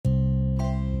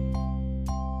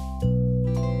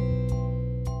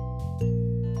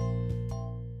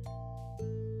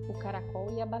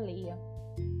e a Baleia,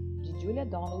 de Julia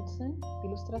Donaldson,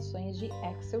 ilustrações de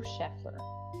Axel Scheffler,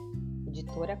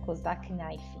 editora Kozak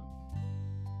Knife.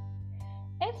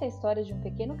 Essa é a história de um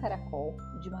pequeno caracol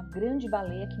e de uma grande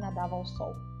baleia que nadava ao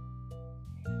sol.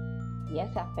 E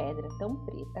essa é a pedra tão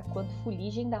preta quanto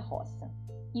fuligem da roça,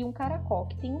 e um caracol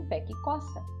que tem um pé que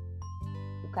coça.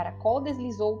 O caracol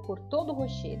deslizou por todo o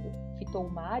rochedo, fitou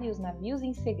o mar e os navios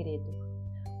em segredo.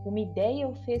 Uma ideia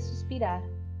o fez suspirar.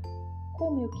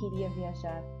 Como eu queria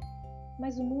viajar!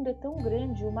 Mas o mundo é tão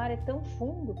grande, o mar é tão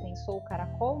fundo, pensou o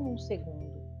caracol num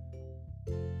segundo.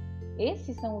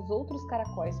 Esses são os outros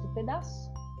caracóis do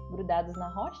pedaço, grudados na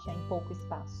rocha em pouco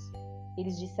espaço.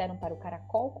 Eles disseram para o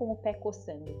caracol com o pé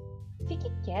coçando: fique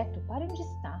quieto, pare onde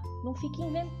está, não fique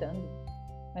inventando.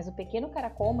 Mas o pequeno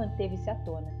caracol manteve-se à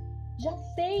tona. Já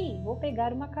sei, vou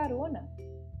pegar uma carona.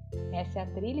 Essa é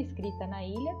a trilha escrita na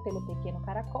ilha pelo pequeno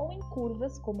caracol em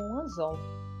curvas como um anzol.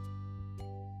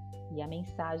 E a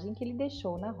mensagem que ele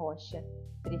deixou na rocha: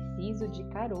 preciso de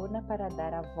carona para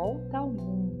dar a volta ao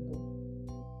mundo.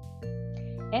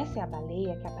 Essa é a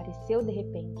baleia que apareceu de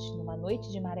repente, numa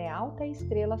noite de maré alta e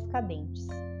estrelas cadentes.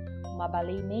 Uma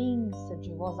baleia imensa,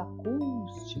 de voz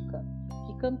acústica,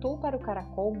 que cantou para o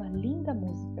caracol uma linda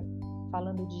música,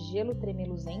 falando de gelo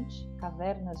tremeluzente,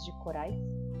 cavernas de corais,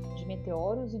 de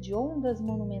meteoros e de ondas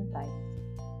monumentais.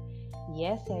 E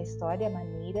essa é a história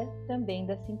maneira também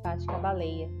da simpática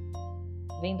baleia.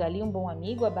 Vendo ali um bom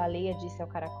amigo, a baleia disse ao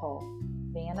caracol: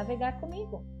 venha navegar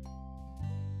comigo.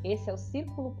 Esse é o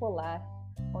círculo polar,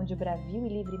 onde o bravio e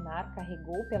livre mar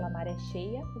carregou pela maré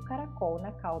cheia o caracol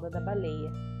na cauda da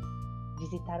baleia.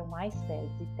 Visitaram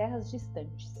icebergs e terras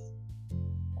distantes,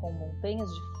 com montanhas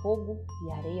de fogo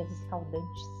e areias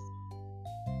escaldantes.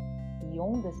 E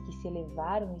ondas que se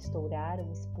elevaram, estouraram,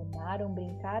 espumaram,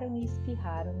 brincaram e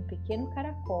espirraram no pequeno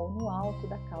caracol no alto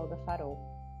da cauda farol.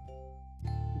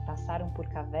 E passaram por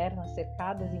cavernas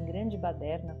cercadas em grande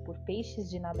baderna por peixes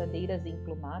de nadadeiras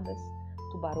emplumadas,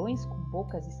 tubarões com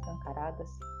bocas escancaradas,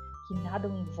 que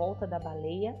nadam em volta da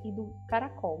baleia e do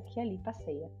caracol que ali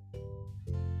passeia.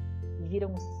 E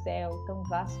viram o céu, tão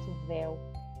vasto véu,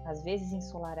 às vezes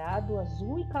ensolarado,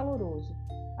 azul e caloroso,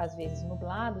 às vezes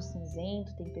nublado,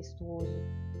 cinzento, tempestuoso,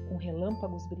 com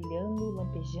relâmpagos brilhando,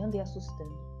 lampejando e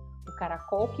assustando. O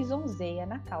caracol que zonzeia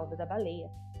na cauda da baleia.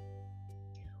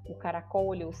 O caracol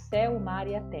olhou o céu, o mar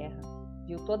e a terra,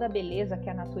 viu toda a beleza que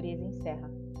a natureza encerra.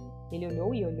 Ele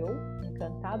olhou e olhou,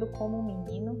 encantado como um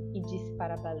menino, e disse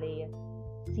para a baleia: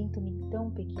 sinto-me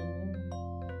tão pequenino.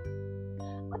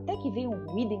 Até que veio um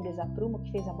ruído em desaprumo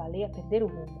que fez a baleia perder o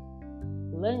rumo.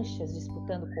 Lanchas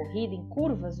disputando corrida em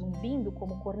curvas, zumbindo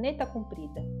como corneta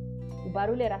comprida. O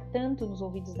barulho era tanto nos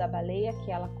ouvidos da baleia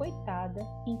que ela, coitada,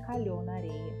 encalhou na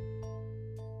areia.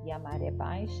 E a maré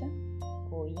baixa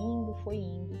foi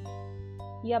indo,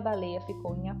 e a baleia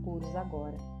ficou em apuros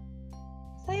agora.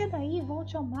 Saia daí,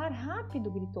 volte ao mar rápido,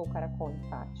 gritou o caracol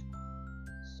enfático.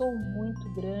 Sou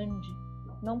muito grande,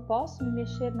 não posso me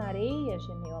mexer na areia,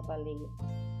 gemeu a baleia.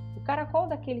 O caracol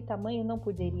daquele tamanho não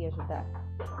poderia ajudar.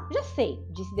 Já sei,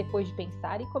 disse depois de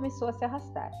pensar e começou a se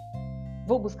arrastar.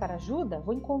 Vou buscar ajuda,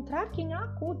 vou encontrar quem a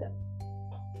acuda.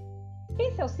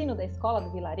 Esse é o sino da escola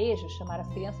do vilarejo, chamar as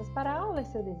crianças para a aula é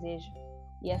seu desejo.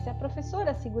 E essa é a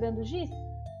professora segurando o giz.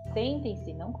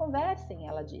 Sentem-se, não conversem,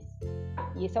 ela disse.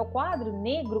 E esse é o quadro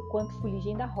negro quanto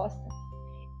fuligem da roça.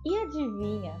 E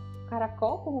adivinha, o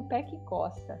caracol com o pé que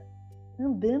coça.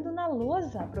 Andando na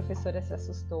lousa, a professora se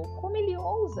assustou. Como ele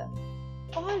ousa?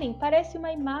 Olhem, parece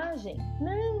uma imagem.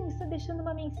 Não, está deixando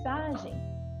uma mensagem.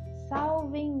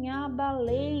 Salvem a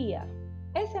baleia.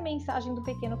 Essa é a mensagem do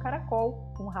pequeno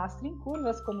caracol, com um rastro em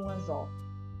curvas como um anzol.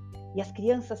 E as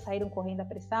crianças saíram correndo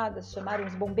apressadas, chamaram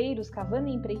os bombeiros cavando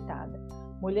a empreitada,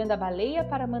 molhando a baleia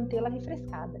para mantê-la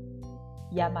refrescada.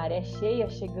 E a maré cheia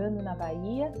chegando na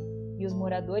baía, e os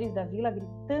moradores da vila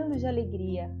gritando de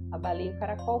alegria, a baleia e o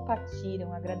caracol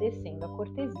partiram, agradecendo a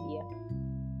cortesia.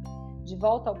 De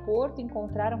volta ao porto,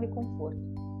 encontraram reconforto.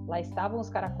 Lá estavam os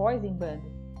caracóis em bando.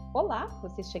 Olá,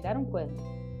 vocês chegaram quando?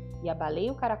 E a baleia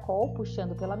e o caracol,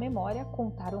 puxando pela memória,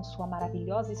 contaram sua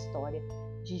maravilhosa história,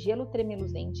 de gelo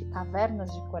tremeluzente,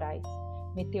 cavernas de corais,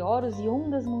 meteoros e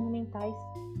ondas monumentais,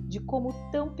 de como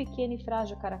o tão pequeno e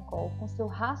frágil caracol, com seu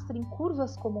rastro em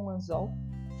curvas como um anzol,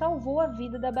 salvou a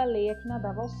vida da baleia que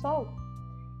nadava ao sol.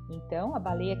 Então, a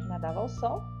baleia que nadava ao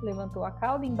sol levantou a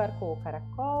cauda e embarcou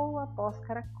caracol após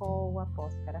caracol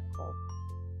após caracol.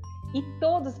 E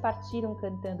todos partiram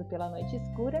cantando pela noite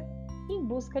escura em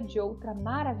busca de outra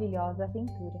maravilhosa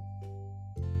aventura.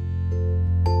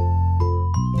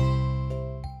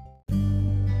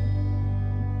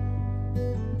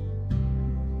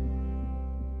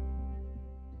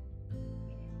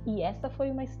 E essa foi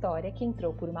uma história que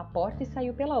entrou por uma porta e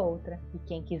saiu pela outra, e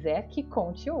quem quiser que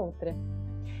conte outra.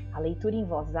 A leitura em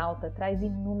voz alta traz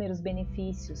inúmeros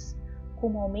benefícios,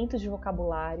 como o aumento de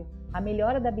vocabulário, a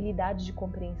melhora da habilidade de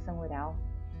compreensão oral.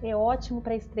 É ótimo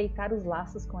para estreitar os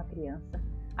laços com a criança,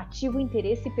 ativa o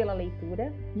interesse pela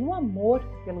leitura e o amor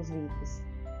pelos livros.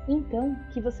 Então, o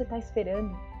que você está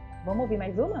esperando? Vamos ouvir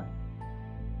mais uma?